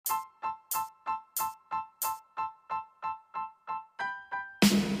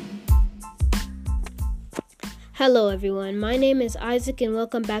Hello everyone, my name is Isaac and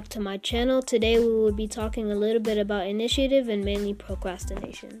welcome back to my channel. Today we will be talking a little bit about initiative and mainly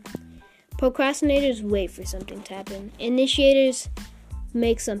procrastination. Procrastinators wait for something to happen. Initiators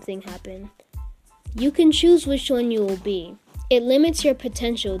make something happen. You can choose which one you will be. It limits your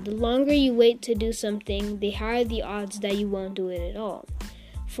potential. The longer you wait to do something, the higher the odds that you won't do it at all.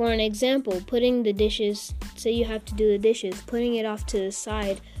 For an example, putting the dishes, say you have to do the dishes, putting it off to the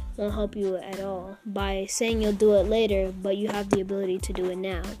side won't help you at all by saying you'll do it later, but you have the ability to do it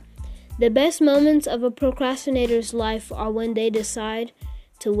now. The best moments of a procrastinator's life are when they decide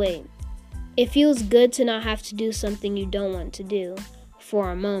to wait. It feels good to not have to do something you don't want to do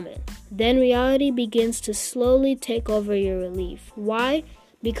for a moment. Then reality begins to slowly take over your relief. Why?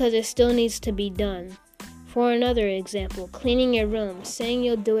 Because it still needs to be done. For another example, cleaning your room, saying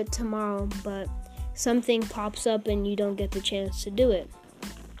you'll do it tomorrow, but something pops up and you don't get the chance to do it.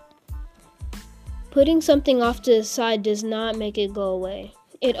 Putting something off to the side does not make it go away.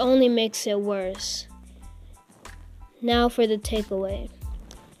 It only makes it worse. Now for the takeaway.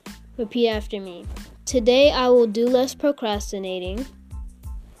 Repeat after me. Today I will do less procrastinating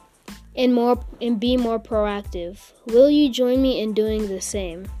and be more proactive. Will you join me in doing the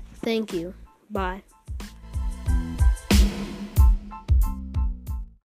same? Thank you. Bye.